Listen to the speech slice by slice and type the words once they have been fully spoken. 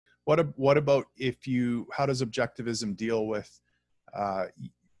What about how does objectivism deal with,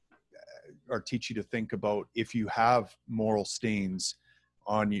 or teach you to think about if you have moral stains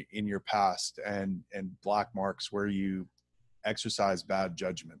in your past and black marks where you exercise bad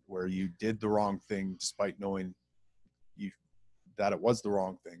judgment, where you did the wrong thing despite knowing that it was the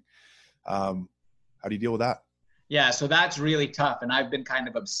wrong thing? How do you deal with that? Yeah, so that's really tough. And I've been kind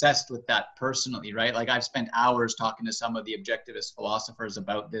of obsessed with that personally, right? Like I've spent hours talking to some of the objectivist philosophers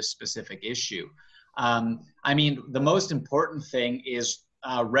about this specific issue. I mean, the most important thing is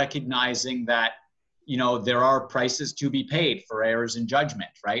recognizing that, you know, there are prices to be paid for errors in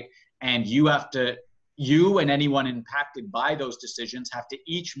judgment, right? And you and anyone impacted by those decisions have to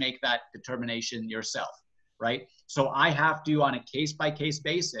each make that determination yourself, right? So I have to, on a case-by-case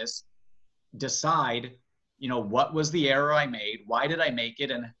basis, decide, you know, what was the error I made? Why did I make it?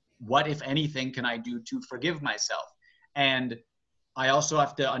 And what, if anything, can I do to forgive myself? And I also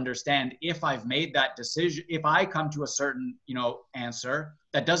have to understand, if I've made that decision, if I come to a certain, you know, answer,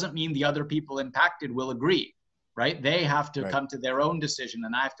 that doesn't mean the other people impacted will agree, right? They have to come to their own decision,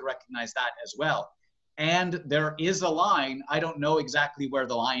 and I have to recognize that as well. And there is a line, I don't know exactly where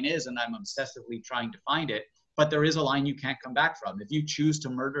the line is, and I'm obsessively trying to find it, but there is a line you can't come back from. If you choose to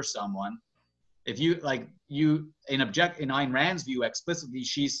murder someone, if you, like, in Ayn Rand's view, explicitly,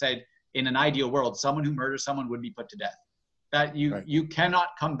 she said, in an ideal world, someone who murders someone would be put to death. That you cannot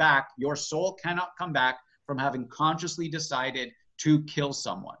come back, your soul cannot come back from having consciously decided to kill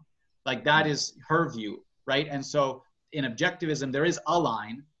someone. Like, that is her view, right? And so in objectivism, there is a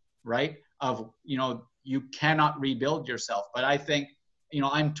line, right, of, you know, you cannot rebuild yourself. But I think, you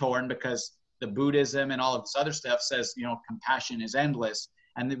know, I'm torn, because the Buddhism and all of this other stuff says, you know, compassion is endless.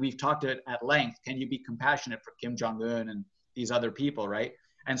 And we've talked at length, can you be compassionate for Kim Jong-un and these other people, right?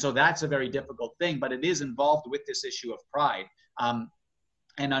 And so that's a very difficult thing, but it is involved with this issue of pride,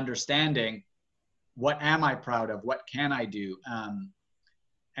 and understanding, what am I proud of? What can I do?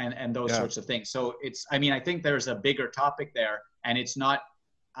 And those sorts of things. So it's, I mean, I think there's a bigger topic there, and it's not,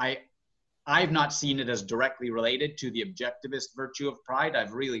 I've not seen it as directly related to the objectivist virtue of pride.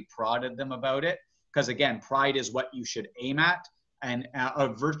 I've really prodded them about it, because again, pride is what you should aim at, and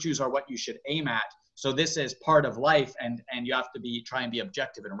virtues are what you should aim at. So this is part of life, and you have to try and be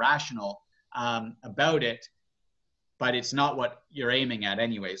objective and rational about it, but it's not what you're aiming at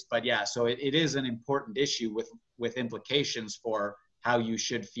anyways. But yeah, so it is an important issue with implications for how you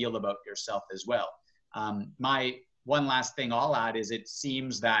should feel about yourself as well. My one last thing I'll add is, it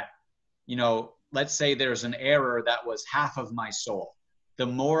seems that, you know, let's say there's an error that was half of my soul. The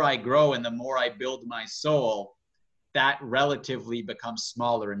more I grow and the more I build my soul, that relatively becomes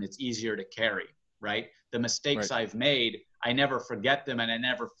smaller and it's easier to carry, right? The mistakes I've made, I never forget them and I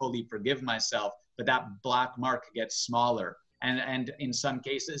never fully forgive myself, but that black mark gets smaller. And in some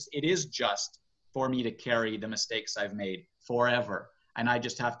cases, it is just for me to carry the mistakes I've made forever. And I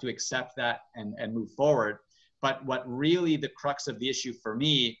just have to accept that and move forward. But what really the crux of the issue for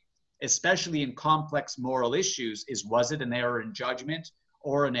me, especially in complex moral issues, is, was it an error in judgment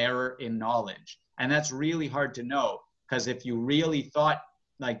or an error in knowledge? And that's really hard to know, because if you really thought,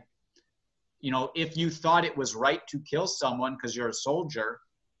 like, you know, if you thought it was right to kill someone because you're a soldier,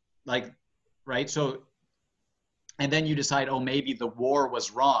 like, right? So, and then you decide, oh, maybe the war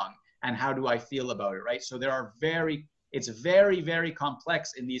was wrong, and how do I feel about it, right? So it's very, very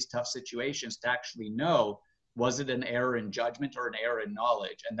complex in these tough situations to actually know, was it an error in judgment or an error in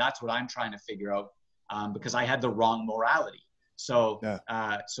knowledge? And that's what I'm trying to figure out, because I had the wrong morality. So,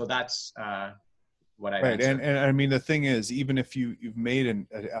 so that's what I answered. And I mean, the thing is, even if you've made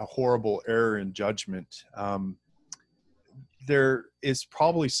a horrible error in judgment, there is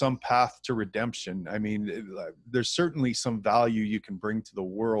probably some path to redemption. I mean, there's certainly some value you can bring to the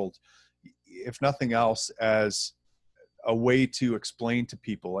world, if nothing else, as a way to explain to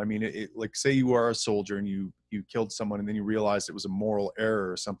people. I mean, like, say you are a soldier and you killed someone, and then you realized it was a moral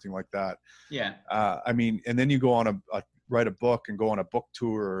error or something like that. Yeah. I mean, and then you go on write a book and go on a book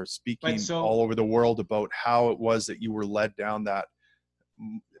tour or speaking all over the world about how it was that you were led down that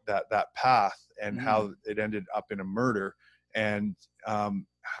path, and how it ended up in a murder, and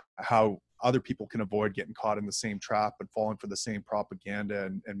how other people can avoid getting caught in the same trap and falling for the same propaganda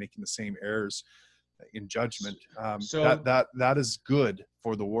and making the same errors in judgment. That is good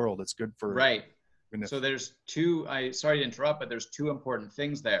for the world. It's good for So there's sorry to interrupt, but there's two important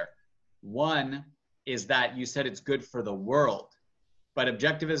things there. One is that you said it's good for the world, but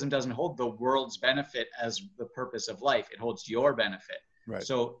objectivism doesn't hold the world's benefit as the purpose of life. It holds your benefit. Right.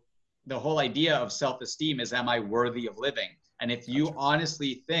 So the whole idea of self-esteem is, am I worthy of living? And if you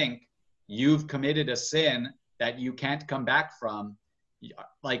honestly think you've committed a sin that you can't come back from,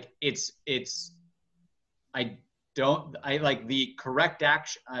 like I I like the correct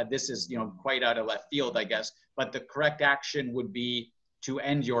action. This is, you know, quite out of left field, I guess, but the correct action would be to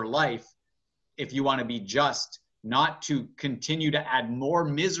end your life if you want to be just, not to continue to add more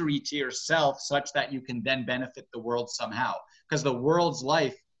misery to yourself such that you can then benefit the world somehow. Because the world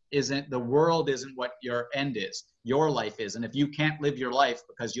isn't what your end is. Your life is. And if you can't live your life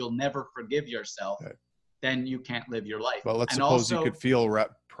because you'll never forgive yourself, right, then you can't live your life. Well, let's suppose you could feel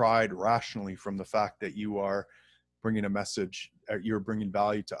pride rationally from the fact that you are bringing a message, you're bringing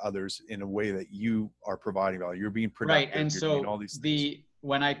value to others in a way that you are providing value. You're being productive. Right. And so all these things.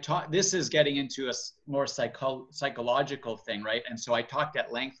 When I talk, this is getting into a more psychological thing, right? And so I talked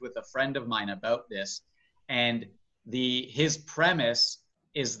at length with a friend of mine about this, and his premise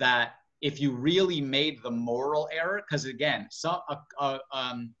is that if you really made the moral error, because again,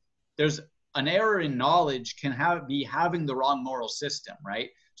 there's an error in knowledge can be having the wrong moral system, right?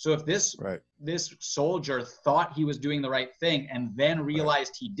 So if this soldier thought he was doing the right thing and then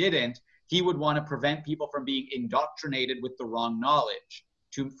realized he didn't, he would want to prevent people from being indoctrinated with the wrong knowledge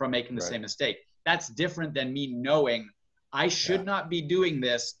from making the same mistake. That's different than me knowing I should not be doing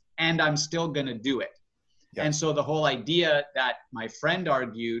this and I'm still going to do it. Yeah. And so the whole idea that my friend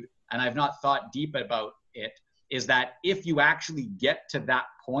argued, and I've not thought deep about it, is that if you actually get to that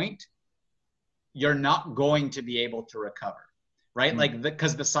point, you're not going to be able to recover, right? Like,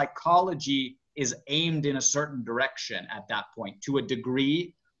 because the psychology is aimed in a certain direction at that point, to a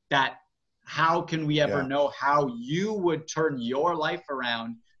degree that how can we ever know how you would turn your life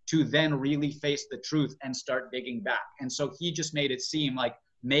around to then really face the truth and start digging back? And so he just made it seem like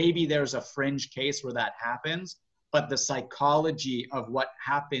maybe there's a fringe case where that happens, but the psychology of what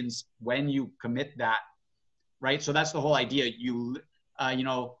happens when you commit that, right? So that's the whole idea.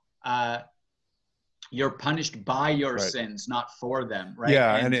 You're punished by your sins, not for them, right?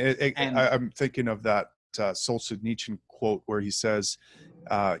 Yeah, and I'm thinking of that Solzhenitsyn quote where he says,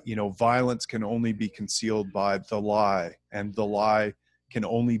 violence can only be concealed by the lie, and the lie can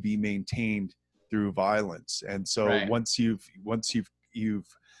only be maintained through violence. And so once you've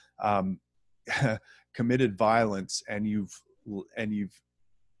committed violence and you've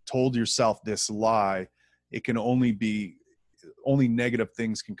told yourself this lie, it can only negative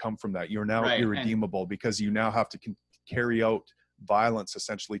things can come from that. You're now irredeemable because you now have to carry out violence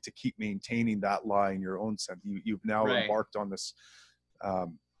essentially to keep maintaining that lie in your own sense. You've now embarked on this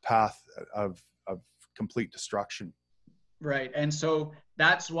path of complete destruction. Right. And so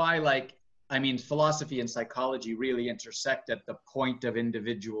that's why, philosophy and psychology really intersect at the point of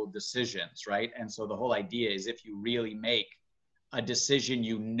individual decisions, right? And so the whole idea is, if you really make a decision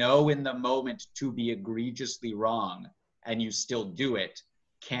you know in the moment to be egregiously wrong and you still do it,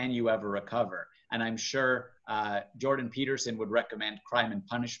 can you ever recover? And I'm sure Jordan Peterson would recommend Crime and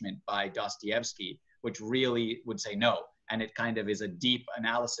Punishment by Dostoevsky, which really would say no. And it kind of is a deep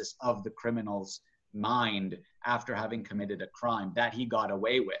analysis of the criminal's mind after having committed a crime that he got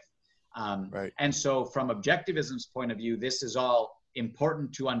away with. And so from objectivism's point of view, this is all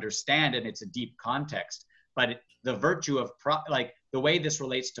important to understand, and it's a deep context. But the virtue of the way this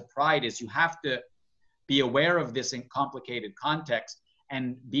relates to pride is you have to be aware of this in complicated context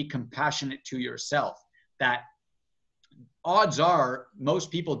and be compassionate to yourself. That odds are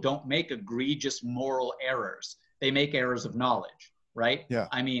most people don't make egregious moral errors. They make errors of knowledge, right? Yeah.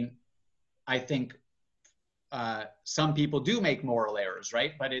 I mean, I think some people do make moral errors,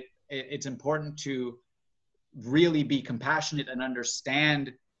 right? But it's important to really be compassionate and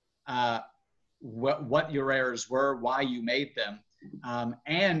understand what your errors were, why you made them.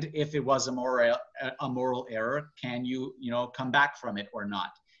 And if it was a moral error, can you come back from it or not?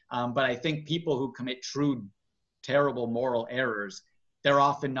 But I think people who commit true, terrible moral errors, they're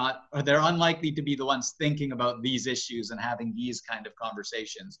unlikely to be the ones thinking about these issues and having these kind of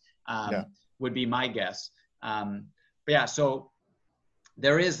conversations, would be my guess. So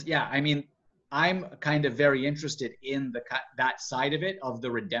there is, I'm kind of very interested in that side of it, of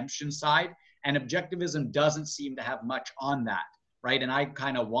the redemption side, and objectivism doesn't seem to have much on that. Right. And I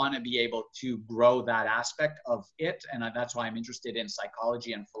kind of want to be able to grow that aspect of it. And that's why I'm interested in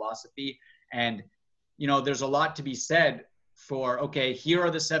psychology and philosophy. And, there's a lot to be said for, okay, here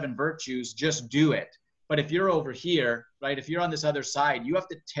are the 7 virtues, just do it. But if you're over here, right, if you're on this other side, you have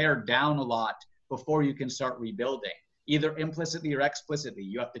to tear down a lot before you can start rebuilding, either implicitly or explicitly.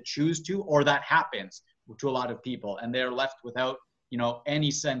 You have to choose to, or that happens to a lot of people, and they're left without,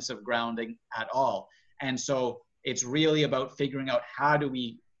 any sense of grounding at all. And so it's really about figuring out how do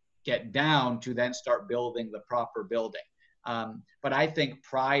we get down to then start building the proper building. But I think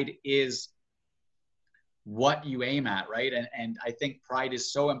pride is what you aim at, right? And I think pride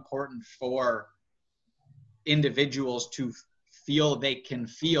is so important for individuals to feel they can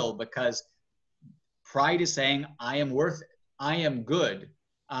feel, because pride is saying, I am worth it, I am good.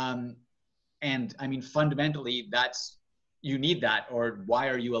 And I mean, fundamentally, that's, you need that, or why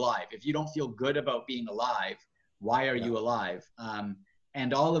are you alive? If you don't feel good about being alive, why are you alive?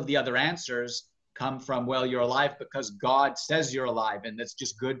 And all of the other answers come from, well, you're alive because God says you're alive, and that's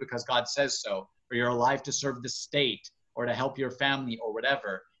just good because God says so, or you're alive to serve the state or to help your family or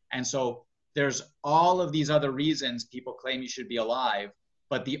whatever. And so there's all of these other reasons people claim you should be alive,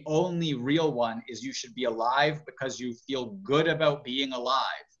 but the only real one is you should be alive because you feel good about being alive.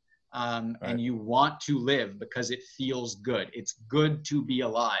 Right. And you want to live because it feels good. It's good to be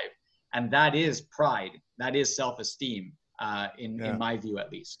alive. And that is pride. That is self-esteem, in my view,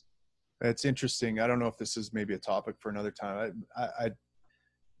 at least. It's interesting. I don't know if this is maybe a topic for another time. A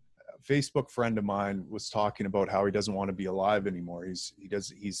Facebook friend of mine was talking about how he doesn't want to be alive anymore. He's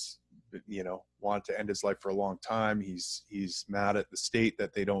wanted to end his life for a long time. He's mad at the state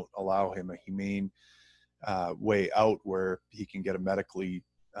that they don't allow him a humane way out where he can get a medically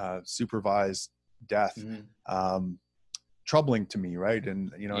supervised death. Troubling to me, right?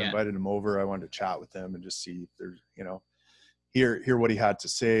 And I invited him over. I wanted to chat with him and just see if there's, hear what he had to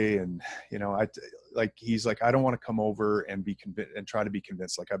say. And he's like, I don't want to come over and be convinced and try to be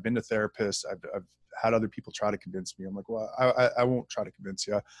convinced. Like, I've been to therapists, I've had other people try to convince me. I'm like, well, I won't try to convince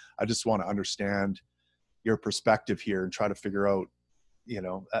you. I just want to understand your perspective here and try to figure out,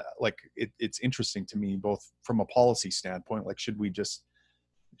 it's interesting to me, both from a policy standpoint, like, should we just,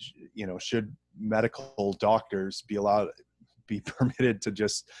 should medical doctors be permitted to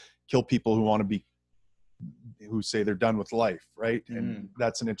just kill people who say they're done with life, right? And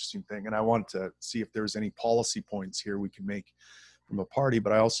that's an interesting thing. And I wanted to see if there was any policy points here we could make from a party,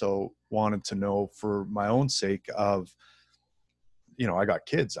 but I also wanted to know, for my own sake, of, I got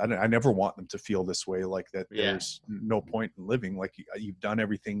kids. I never want them to feel this way, like that there's no point in living. Like, you've done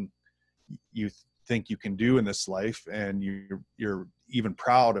everything you think you can do in this life, and you're even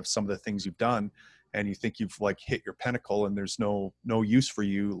proud of some of the things you've done, and you think you've hit your pinnacle, and there's no use for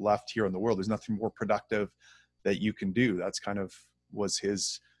you left here in the world. There's nothing more productive that you can do. That's kind of was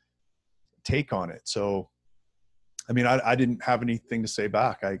his take on it. So, I mean, I didn't have anything to say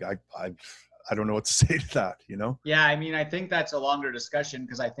back. I don't know what to say to that, Yeah, I mean, I think that's a longer discussion,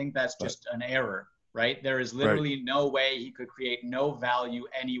 because I think that's just an error, right? There is literally no way he could create no value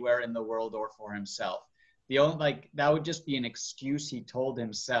anywhere in the world or for himself. That would just be an excuse he told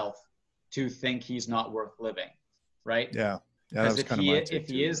himself to think he's not worth living, right? Yeah. Because if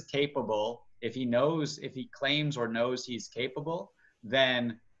he is capable, if he claims or knows he's capable,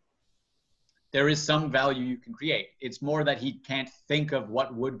 then there is some value you can create. It's more that he can't think of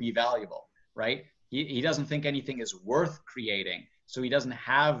what would be valuable, right? He doesn't think anything is worth creating, so he doesn't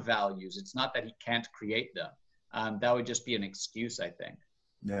have values. It's not that he can't create them. That would just be an excuse, I think.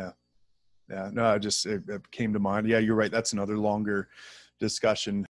 Yeah. No, it came to mind. Yeah, you're right. That's another longer discussion.